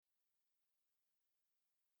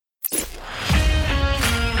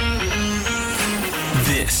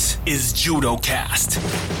is JudoCast.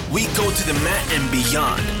 We go to the mat and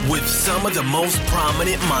beyond with some of the most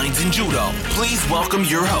prominent minds in judo. Please welcome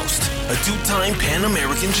your host, a two-time Pan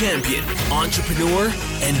American champion, entrepreneur,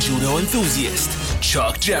 and judo enthusiast,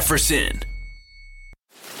 Chuck Jefferson.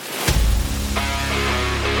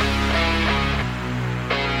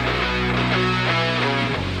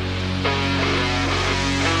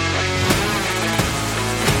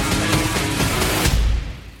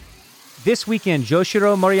 This weekend,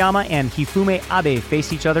 Joshiro Moriyama and Hifume Abe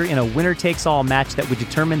faced each other in a winner-takes-all match that would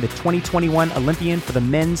determine the 2021 Olympian for the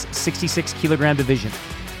men's 66-kilogram division.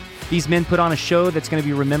 These men put on a show that's going to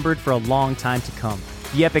be remembered for a long time to come.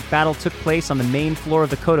 The epic battle took place on the main floor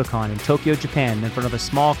of the Kodokan in Tokyo, Japan, in front of a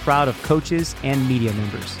small crowd of coaches and media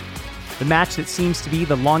members. The match that seems to be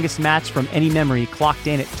the longest match from any memory clocked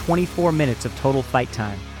in at 24 minutes of total fight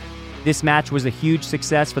time. This match was a huge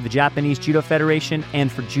success for the Japanese Judo Federation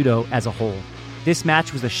and for judo as a whole. This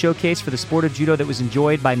match was a showcase for the sport of judo that was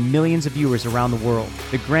enjoyed by millions of viewers around the world.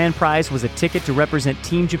 The grand prize was a ticket to represent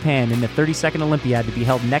Team Japan in the 32nd Olympiad to be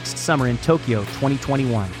held next summer in Tokyo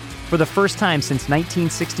 2021. For the first time since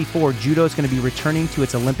 1964, judo is going to be returning to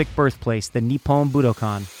its Olympic birthplace, the Nippon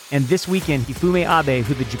Budokan. And this weekend, Hifume Abe,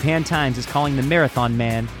 who the Japan Times is calling the Marathon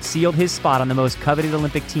Man, sealed his spot on the most coveted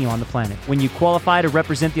Olympic team on the planet. When you qualify to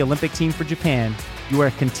represent the Olympic team for Japan, you are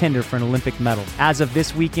a contender for an Olympic medal. As of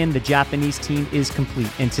this weekend, the Japanese team is complete.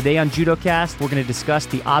 And today on JudoCast, we're going to discuss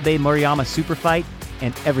the Abe-Moriyama super fight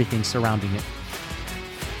and everything surrounding it.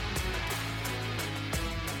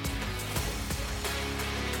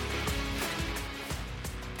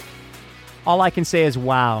 All I can say is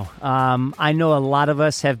wow. I know a lot of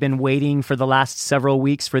us have been waiting for the last several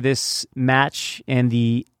weeks for this match, and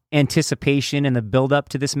the anticipation and the build-up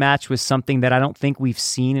to this match was something that I don't think we've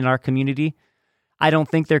seen in our community. I don't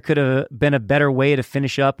think there could have been a better way to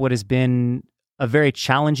finish up what has been a very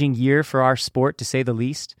challenging year for our sport, to say the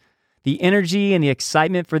least. The energy and the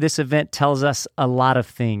excitement for this event tells us a lot of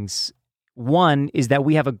things. One is that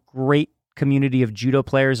we have a great community of judo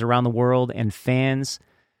players around the world and fans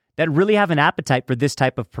that really have an appetite for this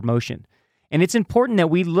type of promotion. And it's important that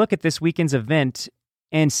we look at this weekend's event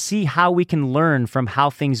and see how we can learn from how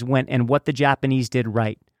things went and what the Japanese did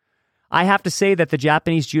right. I have to say that the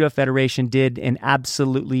Japanese Judo Federation did an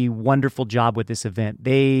absolutely wonderful job with this event.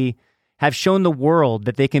 They have shown the world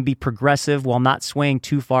that they can be progressive while not swaying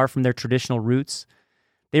too far from their traditional roots.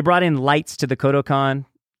 They brought in lights to the Kodokan,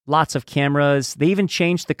 lots of cameras. They even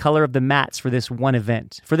changed the color of the mats for this one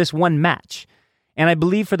event, for this one match. And I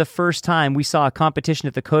believe for the first time, we saw a competition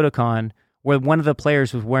at the Kodokan where one of the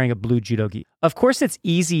players was wearing a blue judo gi. Of course, it's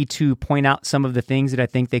easy to point out some of the things that I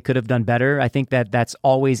think they could have done better. I think that that's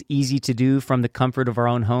always easy to do from the comfort of our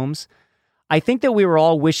own homes. I think that we were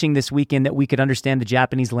all wishing this weekend that we could understand the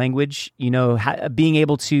Japanese language. You know, being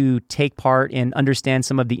able to take part and understand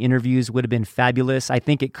some of the interviews would have been fabulous. I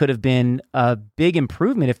think it could have been a big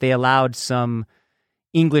improvement if they allowed some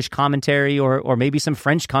English commentary or maybe some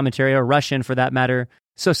French commentary or Russian for that matter.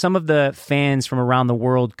 So some of the fans from around the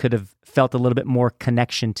world could have felt a little bit more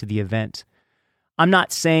connection to the event. I'm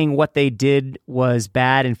not saying what they did was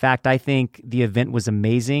bad. In fact, I think the event was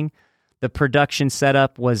amazing. The production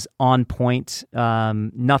setup was on point,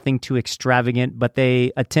 nothing too extravagant, but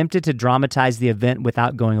they attempted to dramatize the event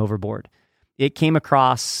without going overboard. It came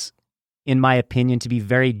across, in my opinion, to be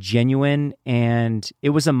very genuine, and it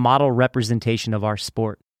was a model representation of our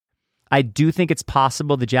sport. I do think it's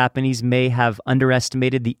possible the Japanese may have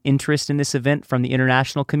underestimated the interest in this event from the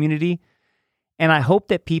international community, and I hope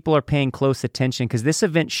that people are paying close attention because this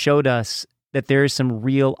event showed us that there is some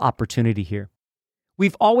real opportunity here.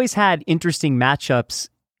 We've always had interesting matchups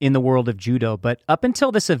in the world of judo, but up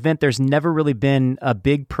until this event, there's never really been a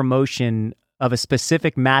big promotion of a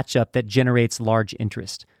specific matchup that generates large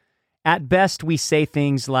interest. At best, we say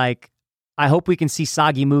things like, I hope we can see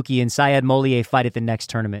Sagi Muki and Syed Molier fight at the next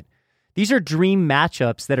tournament. These are dream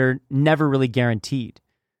matchups that are never really guaranteed.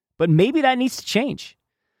 But maybe that needs to change.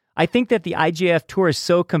 I think that the IJF Tour is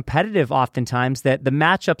so competitive oftentimes that the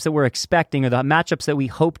matchups that we're expecting or the matchups that we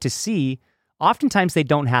hope to see, oftentimes they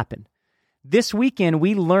don't happen. This weekend,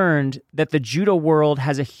 we learned that the judo world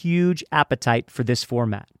has a huge appetite for this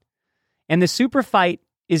format. And the super fight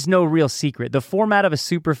is no real secret. The format of a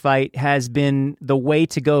super fight has been the way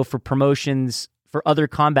to go for promotions for other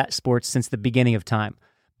combat sports since the beginning of time.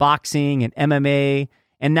 Boxing and MMA,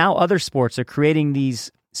 and now other sports are creating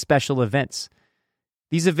these special events.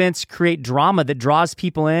 These events create drama that draws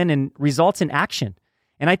people in and results in action.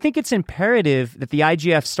 And I think it's imperative that the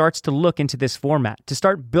IGF starts to look into this format, to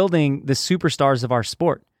start building the superstars of our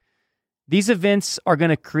sport. These events are going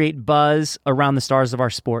to create buzz around the stars of our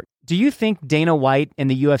sport. Do you think Dana White and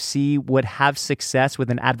the UFC would have success with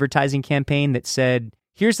an advertising campaign that said,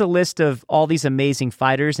 here's a list of all these amazing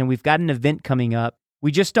fighters and we've got an event coming up.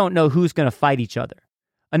 We just don't know who's going to fight each other.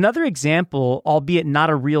 Another example, albeit not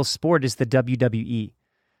a real sport, is the WWE.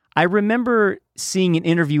 I remember seeing an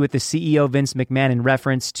interview with the CEO Vince McMahon in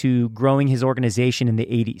reference to growing his organization in the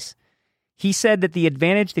 80s. He said that the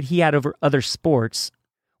advantage that he had over other sports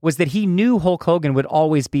was that he knew Hulk Hogan would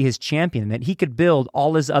always be his champion, that he could build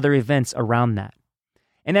all his other events around that.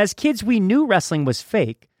 And as kids, we knew wrestling was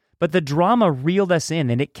fake, but the drama reeled us in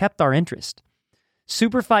and it kept our interest.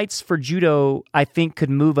 Super fights for judo, I think, could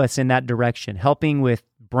move us in that direction, helping with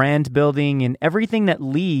brand building and everything that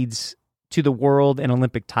leads to the world and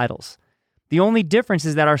Olympic titles. The only difference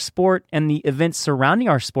is that our sport and the events surrounding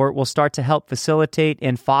our sport will start to help facilitate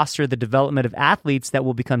and foster the development of athletes that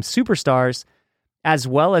will become superstars, as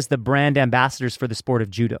well as the brand ambassadors for the sport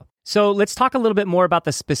of judo. So let's talk a little bit more about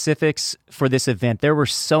the specifics for this event. There were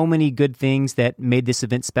so many good things that made this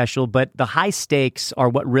event special, but the high stakes are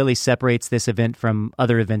what really separates this event from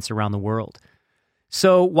other events around the world.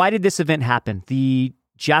 So why did this event happen? The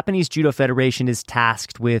Japanese Judo Federation is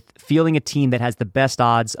tasked with fielding a team that has the best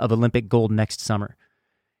odds of Olympic gold next summer.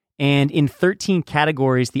 And in 13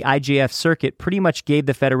 categories, the IJF circuit pretty much gave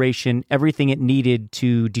the federation everything it needed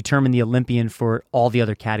to determine the Olympian for all the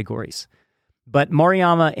other categories. But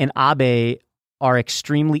Maruyama and Abe are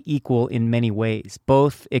extremely equal in many ways,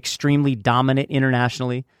 both extremely dominant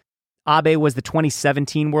internationally. Abe was the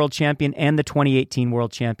 2017 world champion and the 2018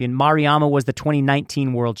 world champion. Maruyama was the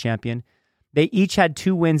 2019 world champion. They each had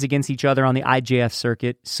 2 wins against each other on the IJF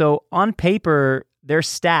circuit. So on paper, their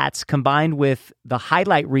stats combined with the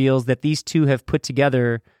highlight reels that these two have put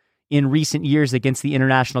together in recent years against the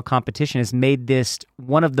international competition has made this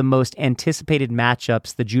one of the most anticipated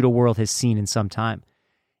matchups the judo world has seen in some time.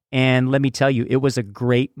 And let me tell you, it was a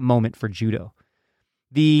great moment for judo.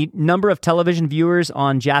 The number of television viewers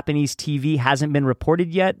on Japanese TV hasn't been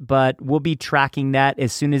reported yet, but we'll be tracking that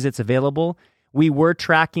as soon as it's available. We were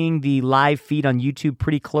tracking the live feed on YouTube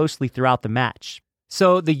pretty closely throughout the match.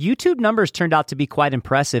 So the YouTube numbers turned out to be quite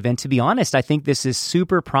impressive, and to be honest, I think this is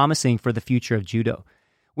super promising for the future of judo.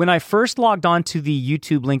 When I first logged on to the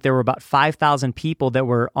YouTube link, there were about 5,000 people that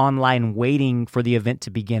were online waiting for the event to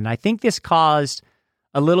begin. I think this caused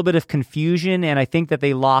a little bit of confusion, and I think that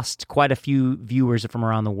they lost quite a few viewers from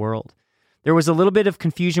around the world. There was a little bit of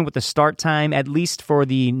confusion with the start time, at least for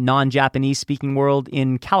the non-Japanese speaking world.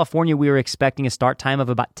 In California, we were expecting a start time of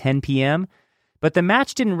about 10 p.m., but the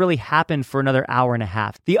match didn't really happen for another hour and a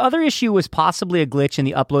half. The other issue was possibly a glitch in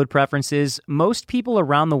the upload preferences. Most people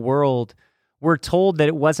around the world were told that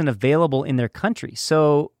it wasn't available in their country.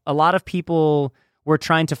 So a lot of people were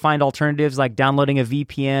trying to find alternatives like downloading a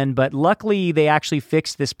VPN, but luckily they actually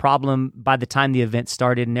fixed this problem by the time the event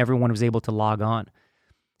started and everyone was able to log on.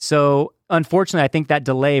 So unfortunately, I think that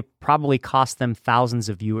delay probably cost them thousands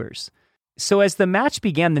of viewers. So as the match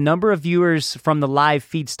began, the number of viewers from the live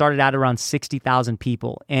feed started out around 60,000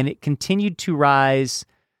 people, and it continued to rise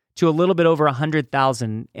to a little bit over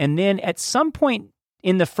 100,000. And then at some point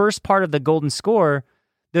in the first part of the Golden Score,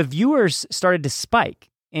 the viewers started to spike.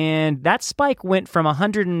 And that spike went from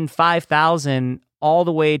 105,000 all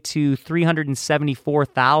the way to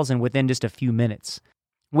 374,000 within just a few minutes.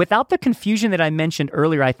 Without the confusion that I mentioned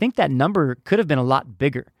earlier, I think that number could have been a lot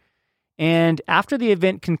bigger. And after the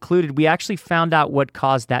event concluded, we actually found out what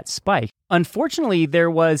caused that spike. Unfortunately,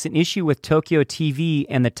 there was an issue with Tokyo TV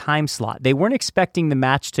and the time slot. They weren't expecting the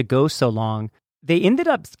match to go so long. They ended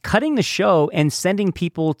up cutting the show and sending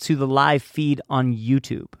people to the live feed on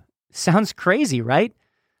YouTube. Sounds crazy, right?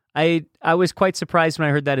 I was quite surprised when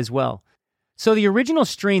I heard that as well. So the original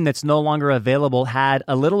stream that's no longer available had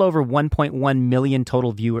a little over 1.1 million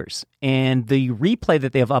total viewers. And the replay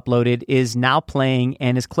that they have uploaded is now playing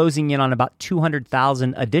and is closing in on about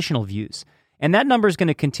 200,000 additional views. And that number is going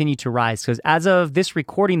to continue to rise because as of this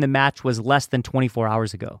recording, the match was less than 24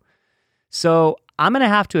 hours ago. So I'm going to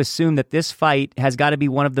have to assume that this fight has got to be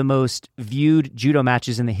one of the most viewed judo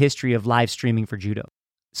matches in the history of live streaming for judo.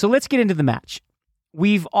 So let's get into the match.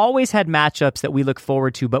 We've always had matchups that we look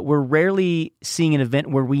forward to, but we're rarely seeing an event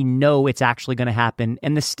where we know it's actually going to happen,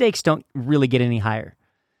 and the stakes don't really get any higher.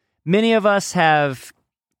 Many of us have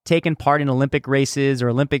taken part in Olympic races or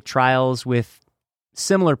Olympic trials with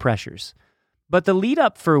similar pressures, but the lead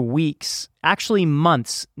up for weeks, actually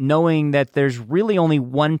months, knowing that there's really only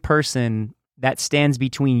one person that stands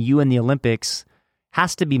between you and the Olympics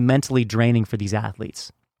has to be mentally draining for these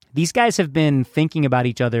athletes. These guys have been thinking about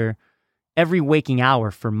each other every waking hour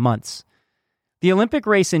for months. The Olympic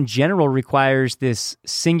race in general requires this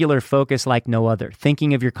singular focus like no other,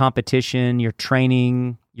 thinking of your competition, your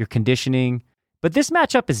training, your conditioning. But this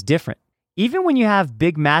matchup is different. Even when you have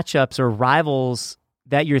big matchups or rivals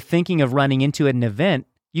that you're thinking of running into at an event,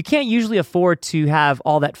 you can't usually afford to have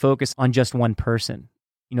all that focus on just one person.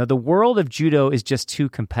 You know, the world of judo is just too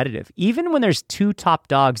competitive. Even when there's two top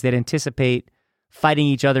dogs that anticipate fighting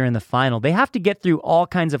each other in the final, they have to get through all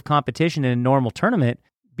kinds of competition in a normal tournament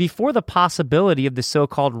before the possibility of the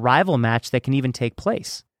so-called rival match that can even take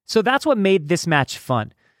place. So that's what made this match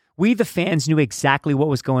fun. We, the fans, knew exactly what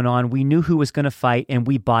was going on. We knew who was going to fight, and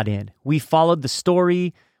we bought in. We followed the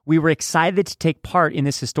story. We were excited to take part in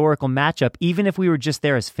this historical matchup, even if we were just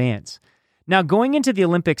there as fans. Now, going into the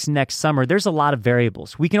Olympics next summer, there's a lot of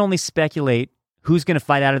variables. We can only speculate who's going to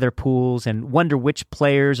fight out of their pools and wonder which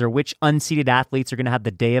players or which unseeded athletes are going to have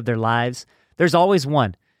the day of their lives. There's always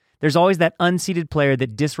one. There's always that unseeded player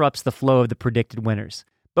that disrupts the flow of the predicted winners.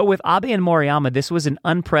 But with Abe and Moriyama, this was an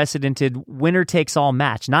unprecedented winner-takes-all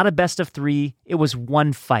match, not a best of three. It was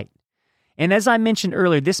one fight. And as I mentioned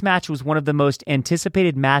earlier, this match was one of the most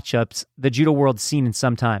anticipated matchups the judo world's seen in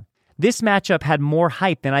some time. This matchup had more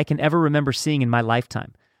hype than I can ever remember seeing in my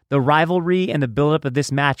lifetime. The rivalry and the buildup of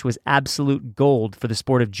this match was absolute gold for the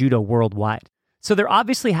sport of judo worldwide. So there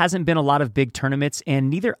obviously hasn't been a lot of big tournaments, and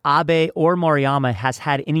neither Abe or Moriyama has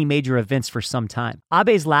had any major events for some time.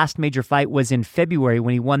 Abe's last major fight was in February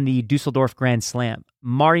when he won the Dusseldorf Grand Slam.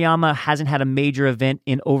 Moriyama hasn't had a major event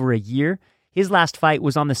in over a year. His last fight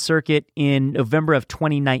was on the circuit in November of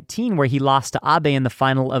 2019, where he lost to Abe in the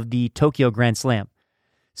final of the Tokyo Grand Slam.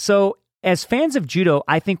 So as fans of judo,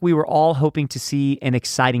 I think we were all hoping to see an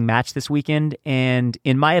exciting match this weekend, and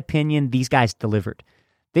in my opinion, these guys delivered.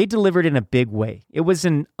 They delivered in a big way. It was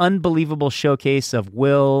an unbelievable showcase of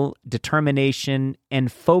will, determination, and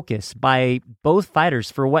focus by both fighters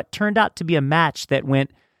for what turned out to be a match that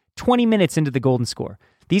went 20 minutes into the golden score.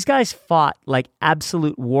 These guys fought like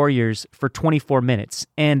absolute warriors for 24 minutes,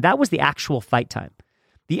 and that was the actual fight time.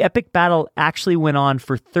 The epic battle actually went on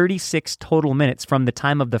for 36 total minutes from the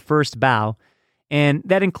time of the first bow, and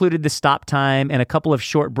that included the stop time and a couple of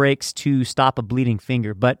short breaks to stop a bleeding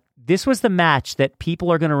finger. But this was the match that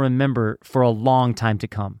people are going to remember for a long time to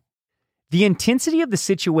come. The intensity of the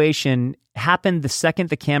situation happened the second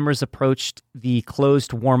the cameras approached the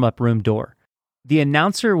closed warm-up room door. The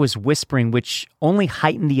announcer was whispering, which only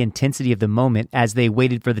heightened the intensity of the moment as they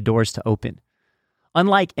waited for the doors to open.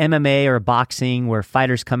 Unlike MMA or boxing, where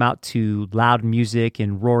fighters come out to loud music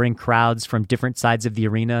and roaring crowds from different sides of the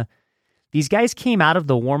arena, these guys came out of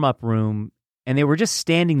the warm-up room and they were just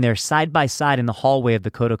standing there side by side in the hallway of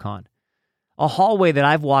the Kodokan, a hallway that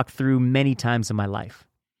I've walked through many times in my life.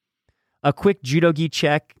 A quick judo-gi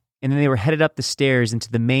check, and then they were headed up the stairs into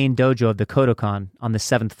the main dojo of the Kodokan on the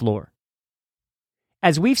 7th floor.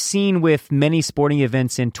 As we've seen with many sporting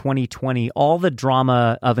events in 2020, all the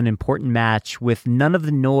drama of an important match with none of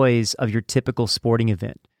the noise of your typical sporting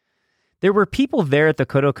event. There were people there at the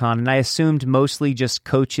Kodokan, and I assumed mostly just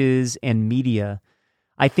coaches and media.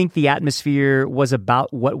 I think the atmosphere was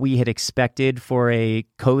about what we had expected for a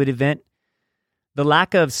COVID event. The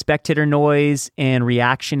lack of spectator noise and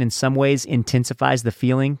reaction in some ways intensifies the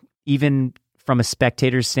feeling, even from a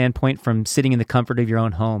spectator's standpoint, from sitting in the comfort of your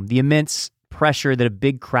own home. The immense pressure that a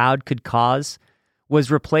big crowd could cause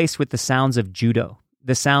was replaced with the sounds of judo,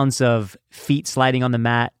 the sounds of feet sliding on the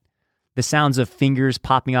mat, the sounds of fingers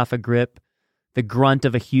popping off a grip, the grunt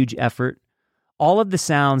of a huge effort, all of the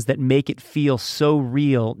sounds that make it feel so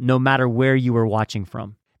real no matter where you were watching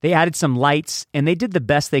from. They added some lights, and they did the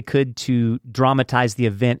best they could to dramatize the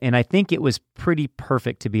event, and I think it was pretty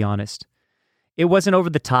perfect, to be honest. It wasn't over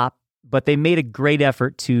the top, but they made a great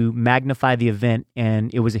effort to magnify the event,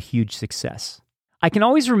 and it was a huge success. I can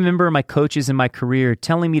always remember my coaches in my career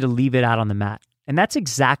telling me to leave it out on the mat, and that's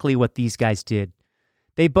exactly what these guys did.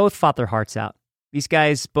 They both fought their hearts out. These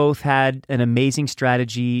guys both had an amazing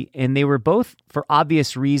strategy, and they were both, for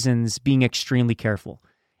obvious reasons, being extremely careful.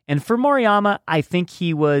 And for Moriyama, I think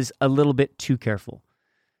he was a little bit too careful.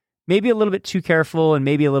 Maybe a little bit too careful and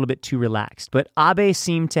maybe a little bit too relaxed. But Abe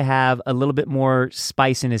seemed to have a little bit more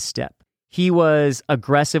spice in his step. He was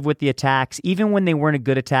aggressive with the attacks, even when they weren't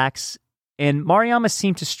good attacks. And Moriyama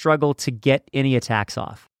seemed to struggle to get any attacks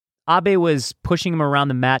off. Abe was pushing him around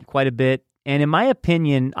the mat quite a bit. And in my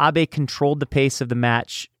opinion, Abe controlled the pace of the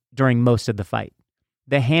match during most of the fight.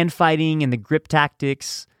 The hand fighting and the grip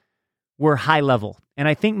tactics were high level. And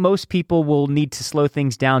I think most people will need to slow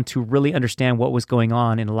things down to really understand what was going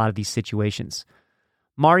on in a lot of these situations.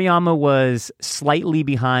 Moriyama was slightly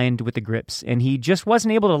behind with the grips, and he just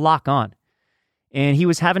wasn't able to lock on. And he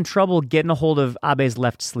was having trouble getting a hold of Abe's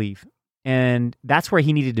left sleeve. And that's where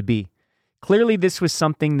he needed to be. Clearly, this was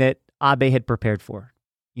something that Abe had prepared for.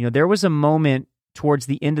 You know, there was a moment towards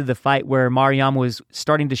the end of the fight where Maruyama was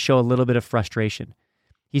starting to show a little bit of frustration.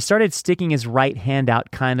 He started sticking his right hand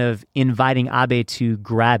out, kind of inviting Abe to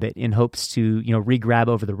grab it in hopes to, re-grab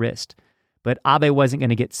over the wrist. But Abe wasn't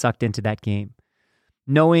going to get sucked into that game.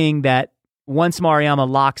 Knowing that once Maruyama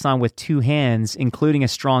locks on with two hands, including a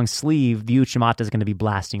strong sleeve, the Uchimata is going to be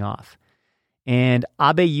blasting off. And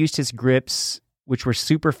Abe used his grips, which were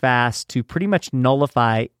super fast, to pretty much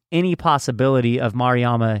nullify any possibility of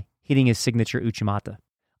Maruyama hitting his signature Uchimata.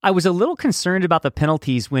 I was a little concerned about the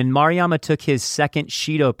penalties when Maruyama took his second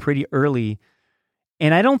Shido pretty early,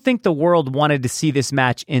 and I don't think the world wanted to see this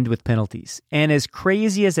match end with penalties. And as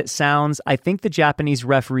crazy as it sounds, I think the Japanese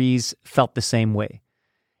referees felt the same way.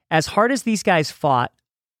 As hard as these guys fought,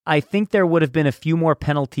 I think there would have been a few more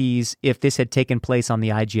penalties if this had taken place on the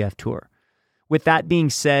IGF Tour. With that being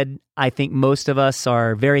said, I think most of us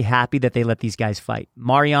are very happy that they let these guys fight.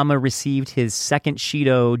 Maruyama received his second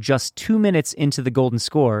Shido just 2 minutes into the golden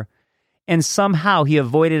score, and somehow he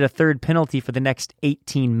avoided a third penalty for the next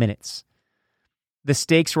 18 minutes. The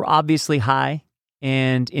stakes were obviously high,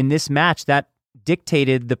 and in this match, that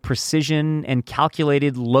dictated the precision and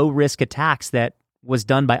calculated low-risk attacks that was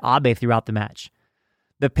done by Abe throughout the match.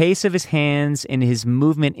 The pace of his hands and his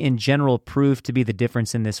movement in general proved to be the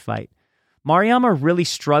difference in this fight. Maruyama really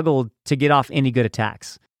struggled to get off any good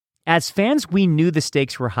attacks. As fans, we knew the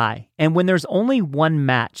stakes were high, and when there's only one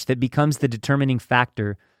match that becomes the determining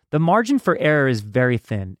factor, the margin for error is very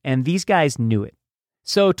thin, and these guys knew it.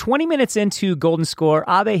 So 20 minutes into golden score,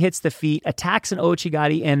 Abe hits the feet, attacks an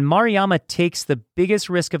Ouchigari, and Maruyama takes the biggest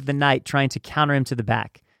risk of the night trying to counter him to the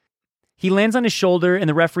back. He lands on his shoulder, and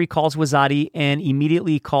the referee calls Wazari and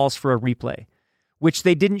immediately calls for a replay, which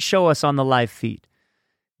they didn't show us on the live feed.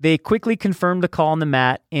 They quickly confirmed the call on the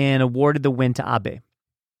mat and awarded the win to Abe.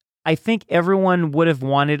 I think everyone would have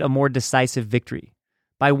wanted a more decisive victory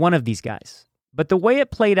by one of these guys, but the way it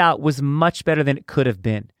played out was much better than it could have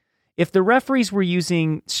been. If the referees were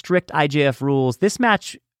using strict IJF rules, this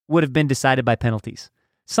match would have been decided by penalties,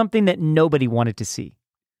 something that nobody wanted to see.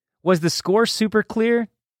 Was the score super clear?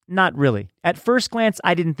 Not really. At first glance,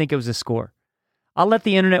 I didn't think it was a score. I'll let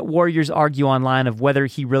the internet warriors argue online of whether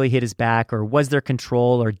he really hit his back or was there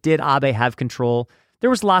control or did Abe have control. There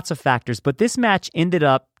was lots of factors, but this match ended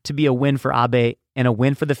up to be a win for Abe and a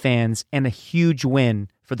win for the fans and a huge win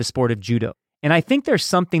for the sport of judo. And I think there's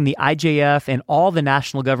something the IJF and all the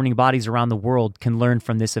national governing bodies around the world can learn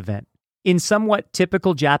from this event. In somewhat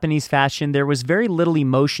typical Japanese fashion, there was very little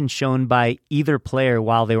emotion shown by either player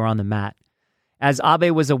while they were on the mat. As Abe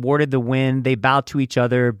was awarded the win, they bow to each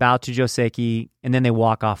other, bow to Joseki, and then they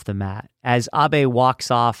walk off the mat. As Abe walks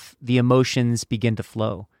off, the emotions begin to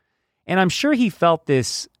flow. And I'm sure he felt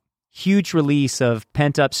this huge release of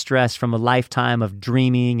pent-up stress from a lifetime of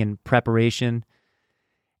dreaming and preparation.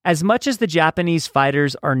 As much as the Japanese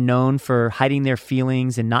fighters are known for hiding their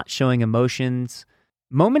feelings and not showing emotions,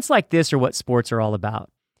 moments like this are what sports are all about.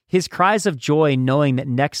 His cries of joy knowing that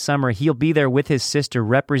next summer he'll be there with his sister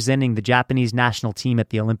representing the Japanese national team at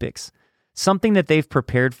the Olympics, something that they've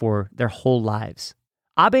prepared for their whole lives.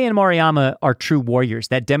 Abe and Maruyama are true warriors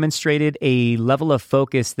that demonstrated a level of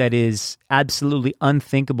focus that is absolutely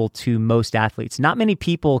unthinkable to most athletes. Not many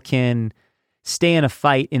people can stay in a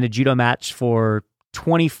fight in a judo match for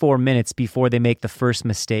 24 minutes before they make the first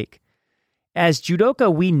mistake. As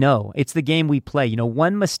judoka, we know it's the game we play.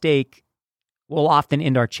 One mistake will often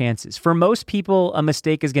end our chances. For most people, a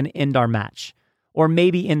mistake is going to end our match or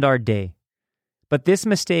maybe end our day. But this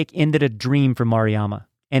mistake ended a dream for Maruyama,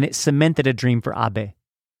 and it cemented a dream for Abe.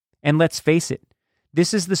 And let's face it,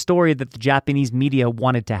 this is the story that the Japanese media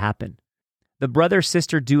wanted to happen. The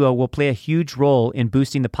brother-sister duo will play a huge role in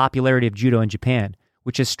boosting the popularity of judo in Japan,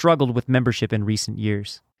 which has struggled with membership in recent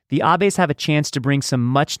years. The Abes have a chance to bring some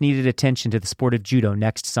much-needed attention to the sport of judo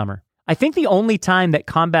next summer. I think the only time that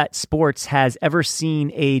combat sports has ever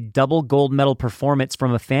seen a double gold medal performance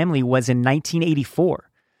from a family was in 1984,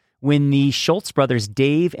 when the Schultz brothers,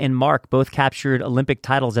 Dave and Mark, both captured Olympic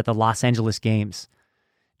titles at the Los Angeles Games.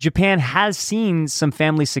 Japan has seen some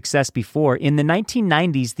family success before. In the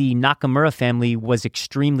 1990s, the Nakamura family was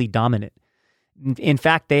extremely dominant. In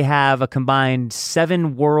fact, they have a combined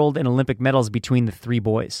 7 world and Olympic medals between the 3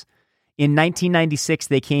 boys. In 1996,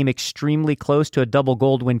 they came extremely close to a double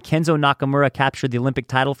gold when Kenzo Nakamura captured the Olympic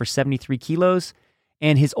title for 73 kilos,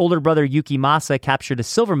 and his older brother Yuki Masa captured a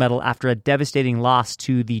silver medal after a devastating loss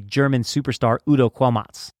to the German superstar Udo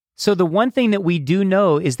Quamatz. So the one thing that we do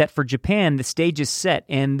know is that for Japan, the stage is set,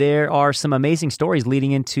 and there are some amazing stories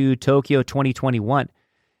leading into Tokyo 2021.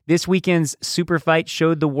 This weekend's super fight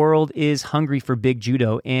showed the world is hungry for big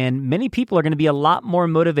judo, and many people are going to be a lot more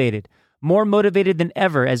motivated, more motivated than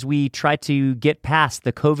ever as we try to get past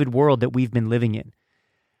the COVID world that we've been living in.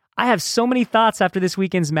 I have so many thoughts after this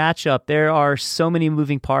weekend's matchup. There are so many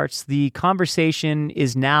moving parts. The conversation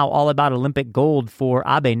is now all about Olympic gold for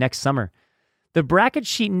Abe next summer. The bracket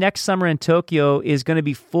sheet next summer in Tokyo is going to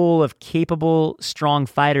be full of capable, strong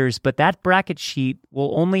fighters, but that bracket sheet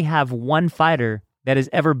will only have one fighter that has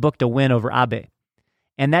ever booked a win over Abe.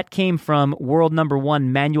 And that came from world number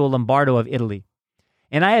 1 Manuel Lombardo of Italy.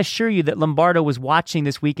 And I assure you that Lombardo was watching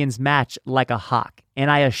this weekend's match like a hawk.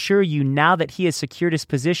 And I assure you now that he has secured his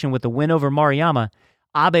position with the win over Maruyama,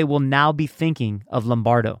 Abe will now be thinking of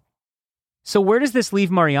Lombardo. So where does this leave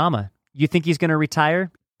Maruyama? You think he's going to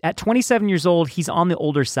retire? At 27 years old, he's on the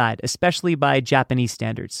older side, especially by Japanese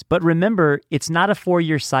standards. But remember, it's not a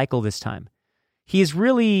 4-year cycle this time. He is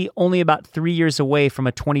really only about 3 years away from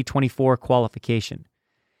a 2024 qualification.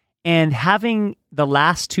 And having the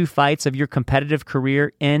last 2 fights of your competitive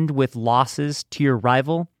career end with losses to your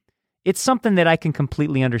rival, it's something that I can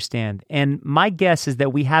completely understand. And my guess is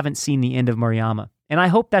that we haven't seen the end of Maruyama. And I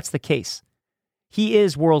hope that's the case. He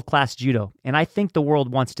is world-class judo, and I think the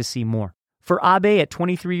world wants to see more. For Abe at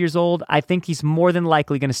 23 years old, I think he's more than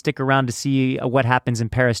likely going to stick around to see what happens in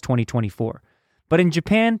Paris 2024. But in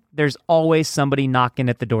Japan, there's always somebody knocking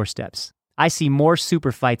at the doorsteps. I see more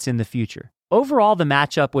super fights in the future. Overall, the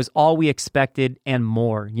matchup was all we expected and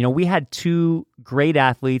more. We had 2 great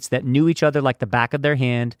athletes that knew each other like the back of their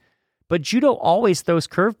hand, but judo always throws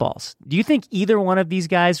curveballs. Do you think either one of these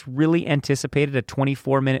guys really anticipated a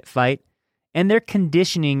 24-minute fight? And their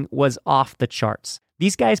conditioning was off the charts.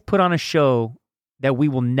 These guys put on a show that we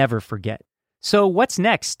will never forget. So what's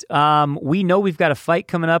next? We know we've got a fight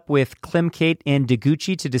coming up with Klimkate and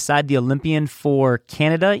Deguchi to decide the Olympian for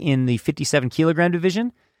Canada in the 57 kilogram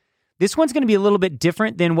division. This one's going to be a little bit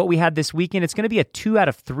different than what we had this weekend. It's going to be a 2 out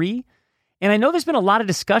of 3. And I know there's been a lot of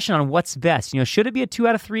discussion on what's best. Should it be a 2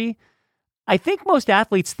 out of 3? I think most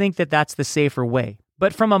athletes think that that's the safer way.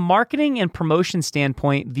 But from a marketing and promotion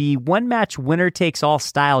standpoint, the one-match winner-takes-all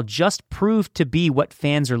style just proved to be what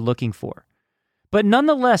fans are looking for. But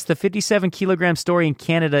nonetheless, the 57 kilogram story in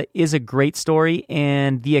Canada is a great story,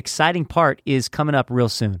 and the exciting part is coming up real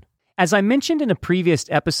soon. As I mentioned in a previous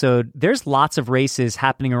episode, there's lots of races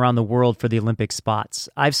happening around the world for the Olympic spots.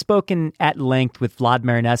 I've spoken at length with Vlad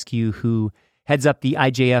Marinescu, who heads up the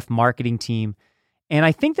IJF marketing team, and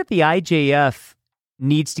I think that the IJF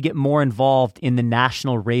needs to get more involved in the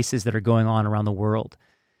national races that are going on around the world.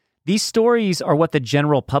 These stories are what the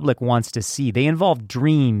general public wants to see. They involve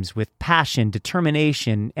dreams with passion,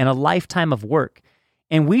 determination, and a lifetime of work.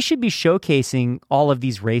 And we should be showcasing all of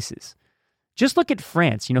these races. Just look at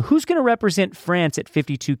France. Who's going to represent France at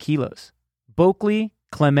 52 kilos? Bokley,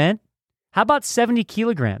 Clement? How about 70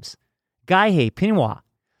 kilograms? Gaihe, Pinois.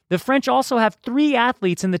 The French also have 3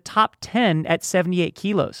 athletes in the top 10 at 78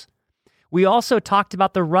 kilos. We also talked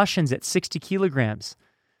about the Russians at 60 kilograms,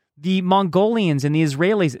 the Mongolians and the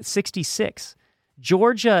Israelis at 66,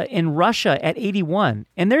 Georgia and Russia at 81,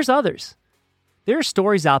 and there's others. There are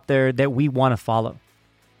stories out there that we want to follow.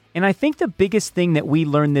 And I think the biggest thing that we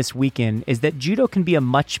learned this weekend is that judo can be a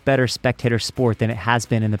much better spectator sport than it has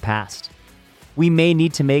been in the past. We may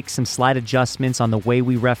need to make some slight adjustments on the way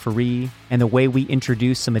we referee and the way we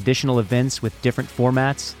introduce some additional events with different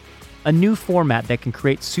formats. A new format that can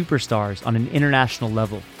create superstars on an international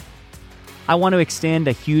level. I want to extend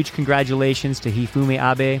a huge congratulations to Hifumi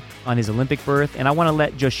Abe on his Olympic berth, and I want to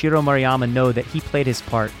let Yoshiro Maruyama know that he played his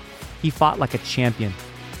part. He fought like a champion.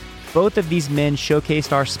 Both of these men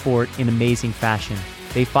showcased our sport in amazing fashion.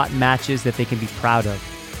 They fought matches that they can be proud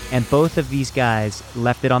of, and both of these guys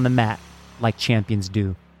left it on the mat like champions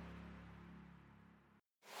do.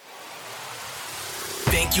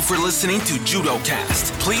 Thank you for listening to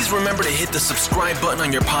JudoCast. Please remember to hit the subscribe button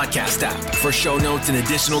on your podcast app. For show notes and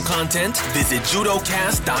additional content, visit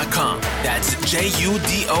judocast.com. That's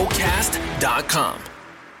JUDOcast.com.